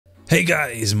Hey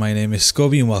guys, my name is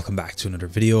Scoby and welcome back to another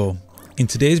video. In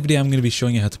today's video I'm going to be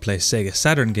showing you how to play Sega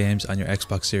Saturn games on your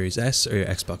Xbox Series S or your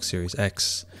Xbox Series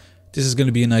X. This is going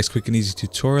to be a nice quick and easy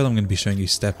tutorial. I'm going to be showing you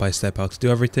step by step how to do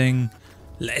everything.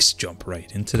 Let's jump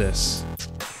right into this.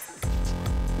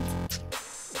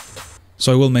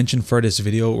 So I will mention for this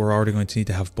video we're already going to need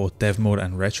to have both dev mode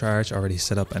and Retroarch already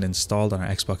set up and installed on our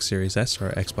Xbox Series S or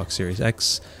our Xbox Series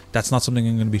X. That's not something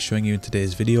I'm going to be showing you in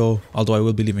today's video, although I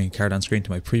will be leaving a card on screen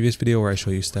to my previous video where I show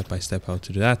you step by step how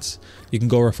to do that. You can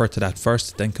go refer to that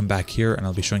first, then come back here and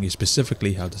I'll be showing you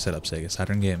specifically how to set up Sega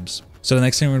Saturn Games. So the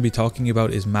next thing we're going to be talking about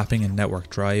is mapping and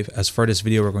network drive. As for this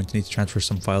video we're going to need to transfer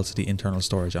some files to the internal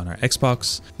storage on our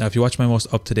Xbox. Now if you watch my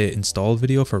most up-to-date install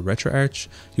video for Retroarch,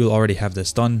 you'll already have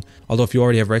this done. Although if you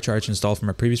already have Retroarch installed from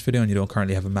a previous video and you don't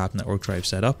currently have a map network drive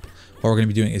set up, what we're going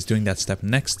to be doing is doing that step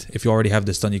next. If you already have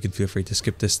this done, you can feel free to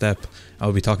skip this step. I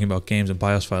will be talking about games and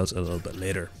BIOS files a little bit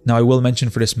later. Now I will mention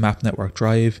for this map network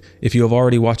drive, if you have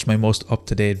already watched my most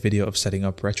up-to-date video of setting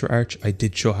up Retroarch, I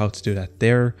did show how to do that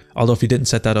there. Although if you didn't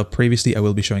set that up previously, I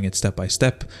will be showing it step by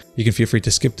step. You can feel free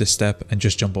to skip this step and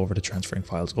just jump over to transferring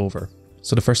files over.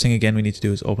 So the first thing again we need to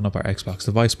do is open up our Xbox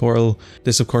device portal.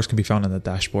 This of course can be found on the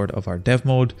dashboard of our dev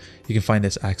mode. You can find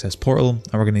this access portal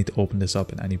and we're going to need to open this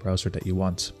up in any browser that you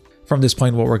want. From this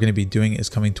point what we're going to be doing is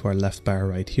coming to our left bar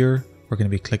right here. We're going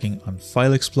to be clicking on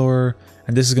File Explorer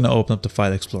and this is going to open up the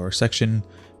File Explorer section.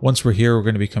 Once we're here we're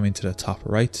going to be coming to the top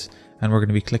right and we're going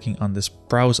to be clicking on this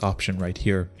browse option right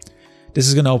here. This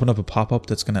is going to open up a pop-up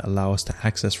that's going to allow us to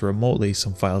access remotely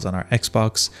some files on our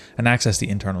Xbox and access the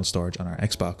internal storage on our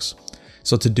Xbox.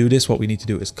 So to do this, what we need to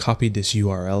do is copy this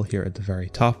URL here at the very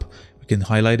top. We can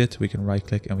highlight it, we can right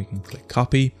click and we can click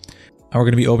copy. And we're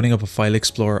going to be opening up a file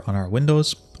explorer on our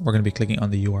Windows. We're going to be clicking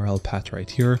on the URL path right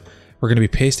here. We're going to be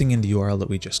pasting in the URL that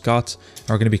we just got. And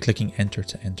we're going to be clicking enter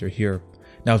to enter here.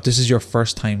 Now, if this is your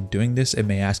first time doing this, it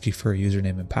may ask you for a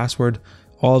username and password.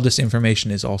 All of this information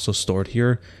is also stored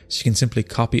here, so you can simply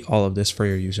copy all of this for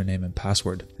your username and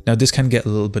password. Now this can get a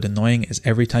little bit annoying as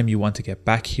every time you want to get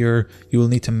back here, you will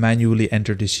need to manually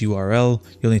enter this URL,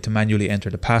 you'll need to manually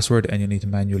enter the password, and you'll need to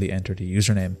manually enter the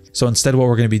username. So instead what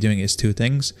we're going to be doing is two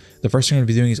things. The first thing we're going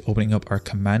to be doing is opening up our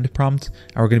command prompt,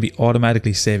 and we're going to be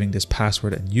automatically saving this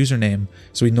password and username,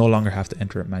 so we no longer have to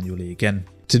enter it manually again.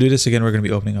 To do this again, we're going to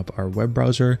be opening up our web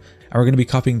browser and we're going to be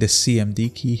copying this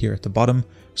CMD key here at the bottom.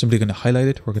 We're simply going to highlight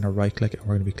it, we're going to right click and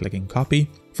we're going to be clicking copy.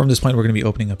 From this point, we're going to be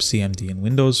opening up CMD in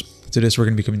Windows. To this, we're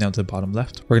going to be coming down to the bottom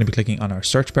left. We're going to be clicking on our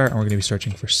search bar and we're going to be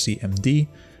searching for CMD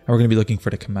and we're going to be looking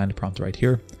for the command prompt right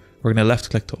here. We're going to left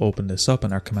click to open this up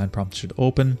and our command prompt should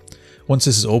open. Once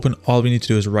this is open, all we need to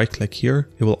do is right click here.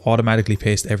 It will automatically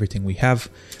paste everything we have.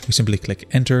 We simply click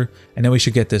enter and then we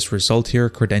should get this result here,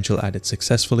 credential added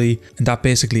successfully. And that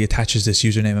basically attaches this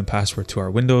username and password to our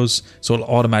Windows, so it'll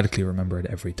automatically remember it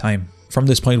every time. From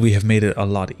this point, we have made it a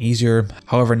lot easier.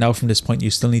 However, now from this point,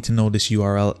 you still need to know this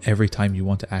URL every time you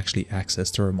want to actually access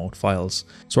the remote files.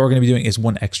 So what we're going to be doing is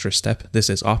one extra step. This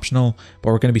is optional,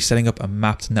 but we're going to be setting up a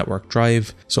mapped network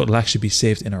drive. So it'll actually be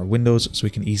saved in our Windows so we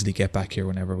can easily get back here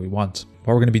whenever we want.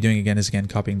 What we're going to be doing again is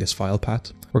copying this file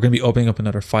path. We're going to be opening up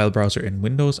another file browser in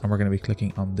Windows and we're going to be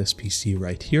clicking on this PC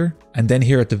right here. And then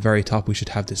here at the very top, we should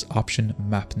have this option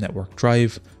map network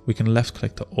drive. We can left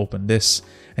click to open this.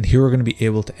 And here we're going to be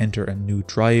able to enter a new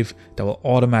drive that will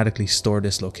automatically store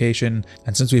this location.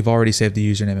 And since we've already saved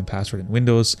the username and password in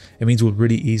Windows, it means we'll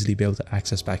really easily be able to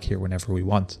access back here whenever we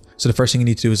want. So the first thing you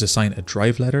need to do is assign a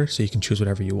drive letter. So you can choose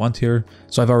whatever you want here.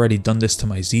 So I've already done this to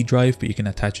my Z drive, but you can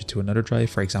attach it to another drive,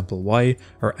 for example, Y,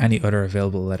 or any other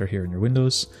available letter here in your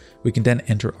Windows. We can then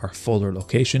enter our folder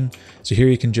location. So here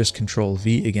you can just Control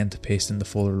V again to paste in the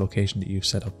folder location that you've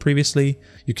set up previously.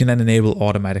 You can then enable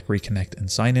automatic reconnect and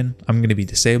sign in. I'm going to be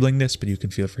disabling this, but you can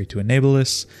feel free to enable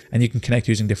this and you can connect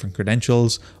using different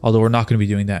credentials, although we're not going to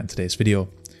be doing that in today's video.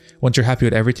 Once you're happy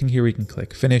with everything here, we can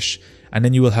click finish and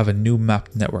then you will have a new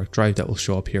mapped network drive that will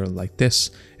show up here like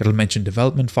this. It'll mention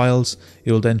development files.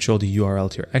 It will then show the URL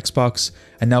to your Xbox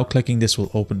and now clicking this will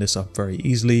open this up very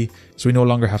easily. So we no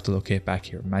longer have to locate back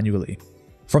here manually.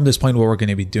 From this point, what we're going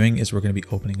to be doing is we're going to be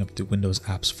opening up the Windows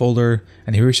apps folder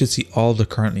and here we should see all the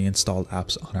currently installed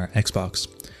apps on our Xbox.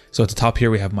 So at the top here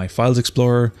we have my Files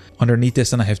Explorer. Underneath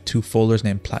this then I have two folders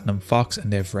named Platinum Fox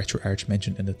and they have Retroarch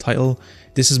mentioned in the title.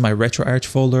 This is my Retroarch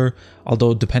folder,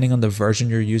 although depending on the version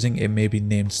you're using it may be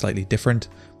named slightly different.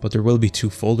 but there will be 2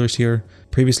 folders here.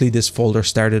 Previously this folder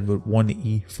started with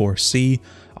 1E4C,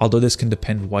 although this can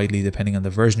depend widely depending on the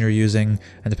version you're using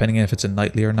and depending on if it's a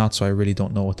nightly or not, so I really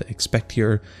don't know what to expect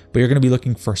here. But you're going to be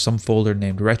looking for some folder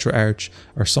named Retroarch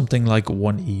or something like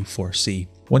 1E4C.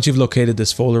 Once you've located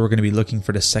this folder, we're going to be looking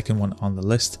for the second one on the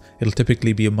list. It'll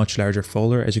typically be a much larger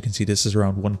folder. As you can see, this is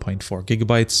around 1.4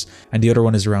 gigabytes and the other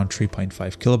one is around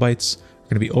 3.5 kilobytes.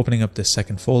 We're going to be opening up this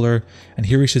second folder, and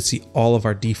here we should see all of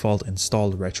our default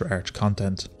installed Retroarch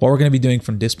content. What we're going to be doing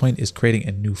from this point is creating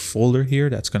a new folder here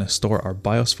that's going to store our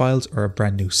BIOS files, or a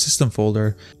brand new system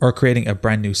folder, or creating a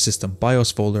brand new system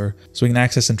BIOS folder so we can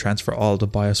access and transfer all of the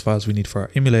BIOS files we need for our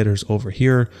emulators over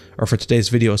here, or for today's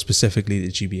video specifically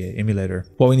the GBA emulator.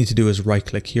 What we need to do is right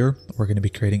click here. We're going to be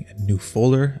creating a new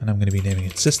folder, and I'm going to be naming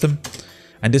it system.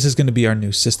 And this is going to be our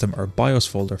new system or BIOS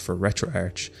folder for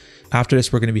Retroarch. After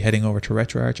this, we're going to be heading over to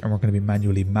Retroarch and we're going to be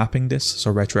manually mapping this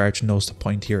so Retroarch knows to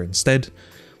point here instead.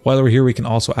 While we're here, we can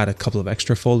also add a couple of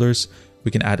extra folders.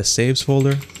 We can add a saves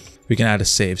folder, we can add a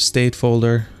save state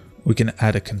folder, we can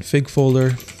add a config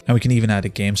folder, and we can even add a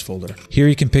games folder. Here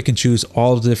you can pick and choose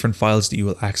all of the different files that you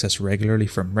will access regularly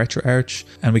from Retroarch,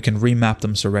 and we can remap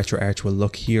them so Retroarch will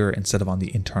look here instead of on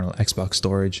the internal Xbox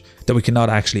storage that we cannot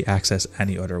actually access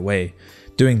any other way.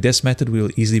 Doing this method, we will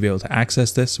easily be able to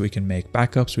access this. We can make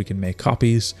backups, we can make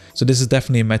copies. So this is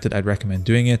definitely a method I'd recommend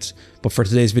doing it. But for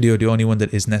today's video, the only one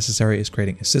that is necessary is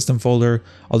creating a system folder,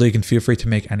 although you can feel free to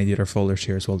make any of the other folders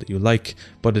here as well that you like,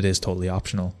 but it is totally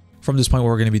optional. From this point, what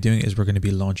we're going to be doing is we're going to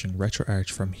be launching Retroarch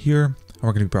from here, and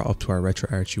we're going to be brought up to our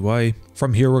Retroarch UI.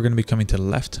 From here, we're going to be coming to the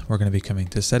left, we're going to be coming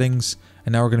to settings,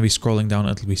 and now we're going to be scrolling down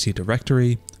until we see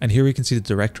directory. And here we can see the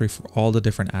directory for all the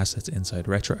different assets inside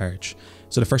Retroarch.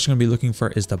 So the first thing we're going to be looking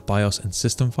for is the BIOS and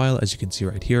system file, as you can see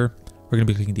right here. We're going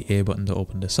to be clicking the A button to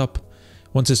open this up.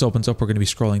 Once this opens up, we're going to be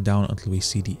scrolling down until we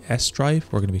see the S drive.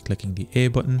 We're going to be clicking the A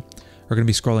button. We're going to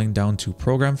be scrolling down to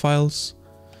program files.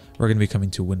 We're going to be coming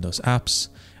to Windows apps.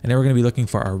 And then we're going to be looking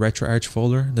for our Retroarch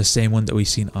folder, the same one that we've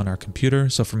seen on our computer.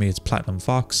 So for me, it's Platinum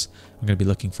Fox. I'm going to be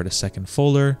looking for the second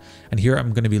folder. And here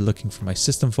I'm going to be looking for my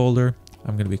system folder.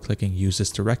 I'm going to be clicking use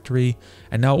this directory.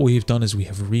 And now what we've done is we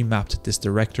have remapped this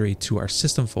directory to our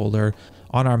system folder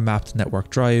on our mapped network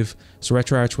drive. So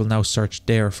Retroarch will now search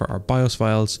there for our BIOS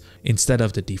files instead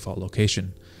of the default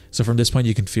location. So from this point,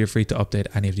 you can feel free to update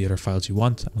any of the other files you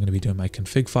want. I'm going to be doing my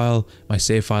config file, my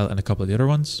save file, and a couple of the other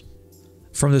ones.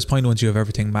 From this point, once you have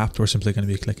everything mapped, we're simply going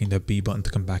to be clicking the B button to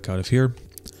come back out of here.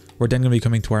 We're then going to be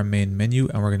coming to our main menu,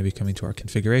 and we're going to be coming to our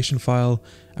configuration file,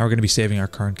 and we're going to be saving our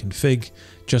current config,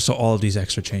 just so all of these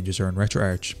extra changes are in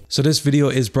Retroarch. So this video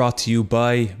is brought to you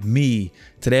by me.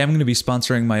 Today I'm going to be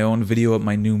sponsoring my own video of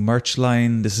my new merch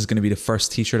line. This is going to be the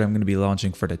first t-shirt I'm going to be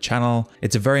launching for the channel.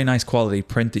 It's a very nice quality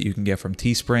print that you can get from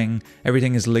Teespring.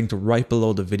 Everything is linked right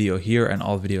below the video here and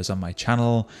all videos on my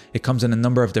channel. It comes in a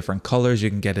number of different colors.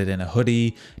 You can get it in a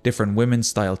hoodie, different women's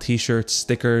style t-shirts,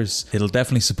 stickers. It'll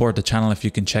definitely support the channel if you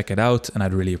can check it out, and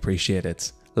I'd really appreciate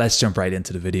it. Let's jump right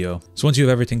into the video. So once you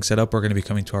have everything set up, we're going to be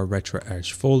coming to our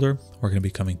Retroarch folder. We're going to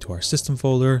be coming to our system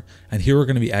folder, and here we're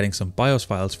going to be adding some BIOS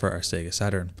files for our Sega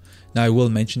Saturn. Now I will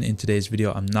mention in today's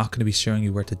video, I'm not going to be showing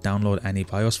you where to download any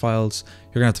BIOS files.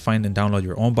 You're going to have to find and download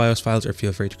your own BIOS files, or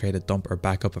feel free to create a dump or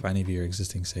backup of any of your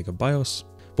existing Sega BIOS.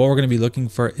 What we're going to be looking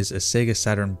for is a Sega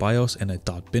Saturn BIOS in a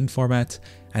 .bin format,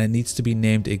 and it needs to be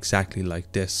named exactly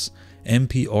like this.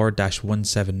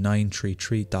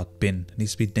 mpr-17933.bin. It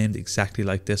needs to be named exactly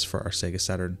like this for our Sega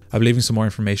Saturn. I'll be leaving some more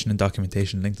information and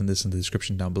documentation linked on this in the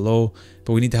description down below,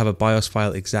 but we need to have a BIOS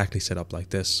file exactly set up like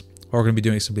this. What we're going to be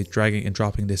doing is simply dragging and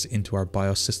dropping this into our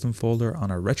BIOS system folder on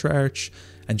our Retroarch,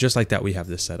 and just like that we have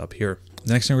this set up here.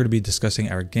 The next thing we're going to be discussing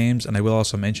are games, and I will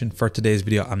also mention for today's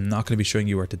video I'm not going to be showing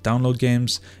you where to download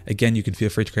games. Again, you can feel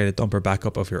free to create a dump or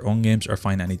backup of your own games or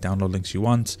find any download links you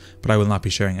want, but I will not be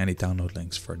sharing any download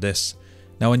links for this.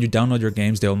 Now when you download your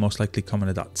games, they will most likely come in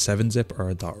a .7zip or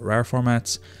a .rar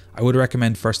formats. I would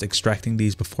recommend first extracting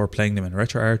these before playing them in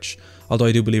Retroarch, although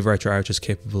I do believe Retroarch is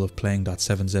capable of playing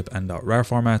 .7zip and .rar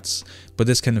formats, but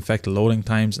this can affect loading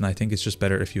times, and I think it's just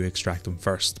better if you extract them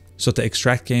first. So to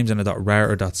extract games in a .rar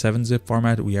or .7zip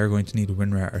format, we are going to need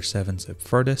WinRAR or 7zip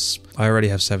for this. I already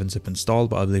have 7zip installed,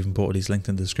 but I'll be leaving both of these linked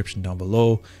in the description down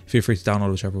below. Feel free to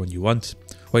download whichever one you want.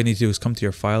 What you need to do is come to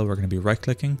your file. We're going to be right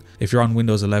clicking. If you're on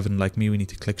Windows 11 like me, we need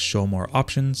to click show more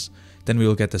options. then we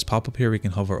will get this pop-up here. We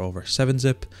can hover over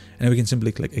 7-zip, and then we can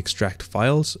simply click extract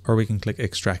files, or we can click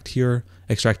extract here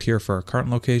for our current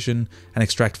location, and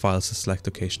extract files to select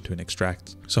location to an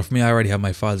extract. So for me, I already have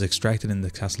my files extracted in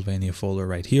the Castlevania folder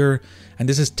right here, and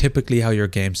this is typically how your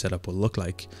game setup will look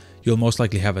like. You'll most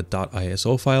likely have a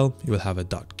 .iso file, you will have a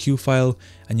 .q file,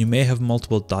 and you may have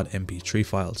multiple .mp3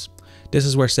 files. This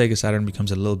is where Sega Saturn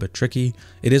becomes a little bit tricky.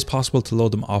 It is possible to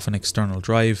load them off an external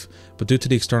drive, but due to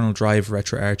the external drive,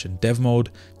 Retroarch and dev mode,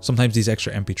 sometimes these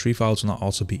extra MP3 files will not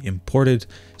also be imported,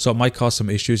 so it might cause some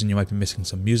issues and you might be missing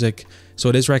some music. So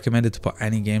it is recommended to put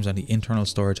any games on the internal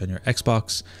storage on your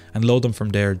Xbox and load them from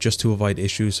there just to avoid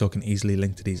issues, so it can easily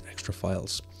link to these extra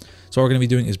files. So what we're going to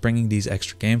be doing is bringing these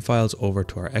extra game files over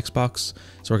to our Xbox.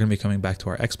 So we're going to be coming back to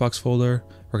our Xbox folder.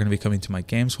 We're going to be coming to my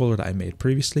games folder that I made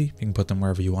previously. You can put them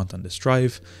wherever you want on this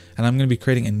drive. And I'm going to be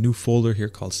creating a new folder here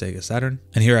called Sega Saturn.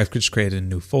 And here I've just created a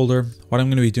new folder. What I'm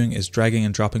going to be doing is dragging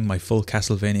and dropping my full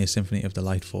Castlevania Symphony of the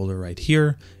Light folder right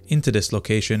here into this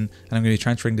location. And I'm going to be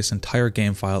transferring this entire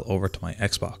game file over to my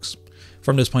Xbox.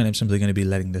 From this point, I'm simply going to be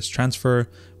letting this transfer.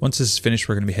 Once this is finished,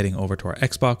 we're going to be heading over to our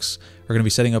Xbox. We're going to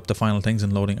be setting up the final things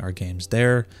and loading our games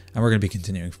there, and we're going to be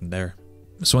continuing from there.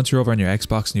 So once you're over on your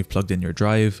Xbox and you've plugged in your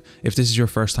drive, if this is your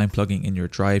first time plugging in your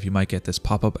drive, you might get this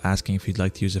pop-up asking if you'd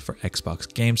like to use it for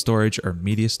Xbox game storage or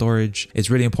media storage. It's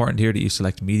really important here that you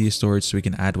select media storage so we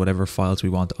can add whatever files we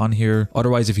want on here.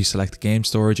 Otherwise, if you select game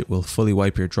storage, it will fully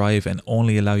wipe your drive and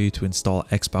only allow you to install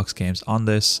Xbox games on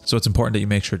this. So it's important that you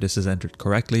make sure this is entered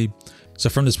correctly. So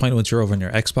from this point, once you're over on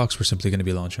your Xbox, we're simply going to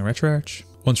be launching Retroarch.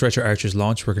 Once Retroarch is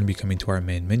launched, we're going to be coming to our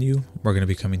main menu. We're going to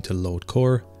be coming to load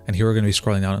core. And here we're going to be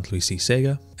scrolling down until we see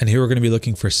Sega. And here we're going to be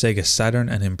looking for Sega Saturn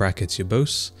and in brackets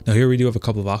Yabos. Now here we do have a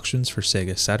couple of options for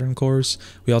Sega Saturn cores.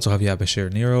 We also have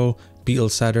Yabashir Nero, Beetle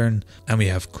Saturn, and we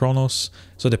have Kronos.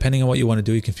 So depending on what you want to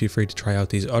do, you can feel free to try out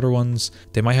these other ones.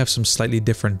 They might have some slightly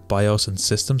different BIOS and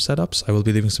system setups. I will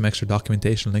be leaving some extra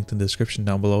documentation linked in the description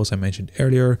down below as I mentioned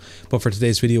earlier. But for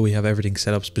today's video, we have everything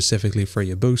set up specifically for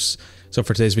Yabos. So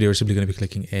for today's video, we're simply going to be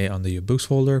clicking A on the Yabos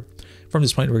folder. From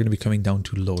this point, we're going to be coming down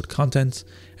to load content.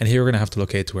 And here we're going to have to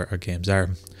locate to where our games are.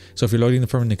 So if you're loading them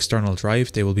from an external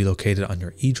drive, they will be located on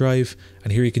your E drive.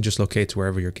 And here you can just locate to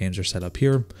wherever your games are set up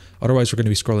here. Otherwise, we're going to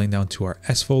be scrolling down to our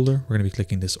S folder. We're going to be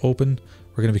clicking this open.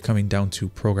 We're going to be coming down to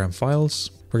program files.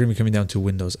 We're going to be coming down to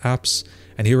Windows apps.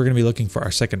 And here we're going to be looking for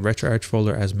our second Retroarch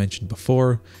folder as mentioned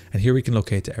before. And here we can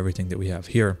locate to everything that we have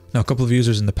here. Now, a couple of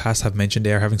users in the past have mentioned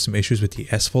they are having some issues with the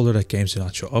S folder, that games do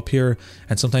not show up here.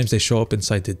 And sometimes they show up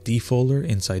inside the D folder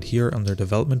inside here under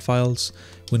development files,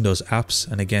 Windows apps,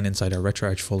 and again inside our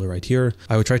Retroarch folder right here.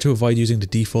 I would try to avoid using the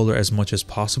D folder as much as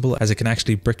possible, as it can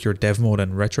actually brick your dev mode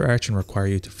and Retroarch and require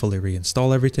you to fully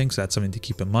reinstall everything. So that's something to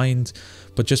keep in mind.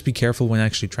 But just be careful when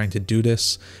actually trying to do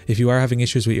this. If you are having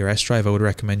issues with your S drive, I would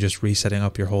recommend just resetting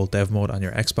up your whole dev mode on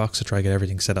your Xbox to try to get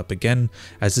everything set up again,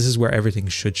 as this is where everything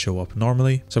should show up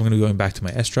normally. So I'm going to be going back to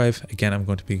my S drive. Again, I'm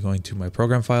going to be going to my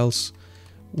program files,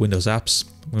 Windows apps.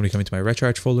 I'm going to be coming to my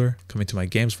Retroarch folder, coming to my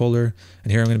games folder,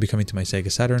 and here I'm going to be coming to my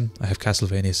Sega Saturn. I have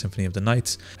Castlevania Symphony of the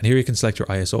Night, and here you can select your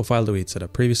ISO file that we had set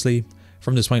up previously.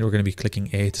 From this point, we're going to be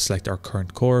clicking A to select our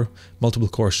current core. Multiple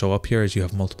cores show up here as you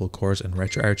have multiple cores in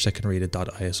Retroarch that can read a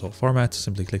 .iso format.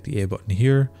 Simply click the A button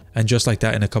here, and just like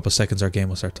that, in a couple of seconds, our game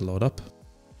will start to load up.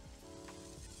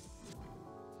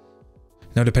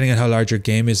 Now, depending on how large your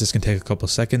game is, this can take a couple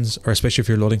of seconds, or especially if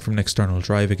you're loading from an external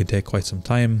drive, it can take quite some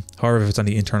time. However, if it's on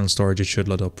the internal storage, it should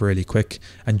load up really quick.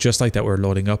 And just like that, we're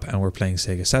loading up and we're playing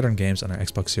Sega Saturn games on our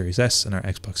Xbox Series S and our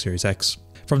Xbox Series X.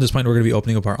 From this point, we're going to be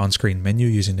opening up our on-screen menu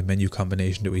using the menu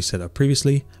combination that we set up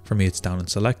previously. For me, it's down and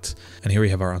select. And here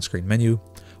we have our on-screen menu.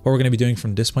 What we're going to be doing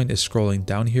from this point is scrolling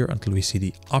down here until we see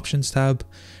the options tab.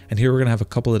 And here we're going to have a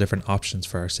couple of different options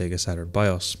for our Sega Saturn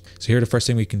BIOS. So here the first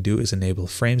thing we can do is enable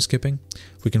frame skipping.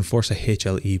 We can force a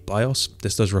HLE BIOS.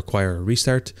 This does require a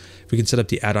restart. We can set up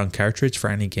the add-on cartridge for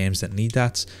any games that need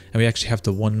that. And we actually have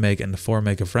the 1 meg and the 4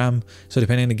 meg of RAM. So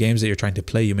depending on the games that you're trying to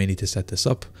play, you may need to set this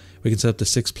up. We can set up the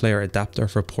 6-player adapter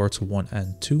for ports 1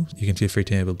 and 2. You can feel free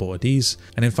to enable both of these.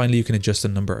 And then finally, you can adjust the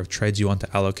number of threads you want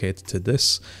to allocate to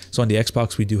this. So on the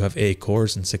Xbox, we do have 8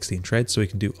 cores and 16 threads, so we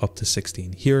can do up to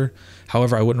 16 here.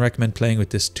 However, I wouldn't recommend playing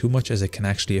with this too much, as it can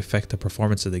actually affect the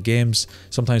performance of the games,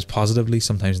 sometimes positively,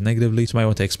 sometimes negatively. So you might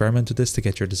want to experiment with this to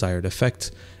get your desired effect.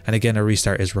 And again, a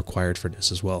restart is required for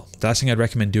this as well. The last thing I'd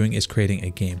recommend doing is creating a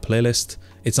game playlist.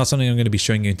 It's not something I'm going to be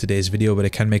showing you in today's video, but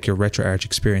it can make your Retroarch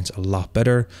experience a lot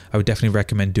better. I would definitely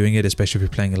recommend doing it, especially if you're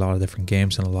playing a lot of different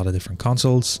games and a lot of different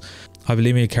consoles. I'll be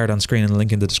leaving a card on screen and a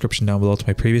link in the description down below to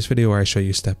my previous video where I show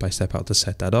you step by step how to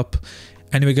set that up.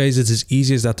 Anyway guys, it's as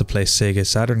easy as that to play Sega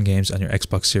Saturn games on your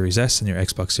Xbox Series S and your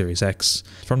Xbox Series X.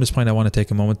 From this point I want to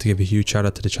take a moment to give a huge shout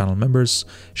out to the channel members,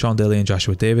 Sean Daly and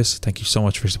Joshua Davis. Thank you so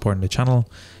much for supporting the channel.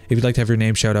 If you'd like to have your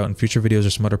name shout out in future videos or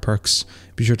some other perks,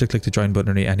 be sure to click the join button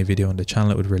underneath any video on the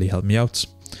channel, it would really help me out.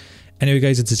 Anyway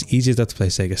guys, it's as easy as that to play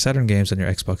Sega Saturn games on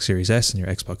your Xbox Series S and your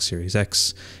Xbox Series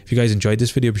X. If you guys enjoyed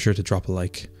this video, be sure to drop a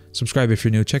like. Subscribe if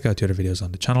you're new, check out the other videos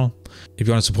on the channel. If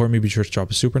you want to support me, be sure to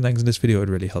drop a super thanks in this video, it would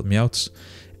really help me out.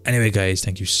 Anyway guys,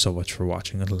 thank you so much for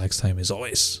watching. Until next time, as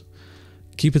always,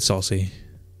 keep it saucy.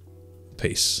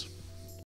 Peace.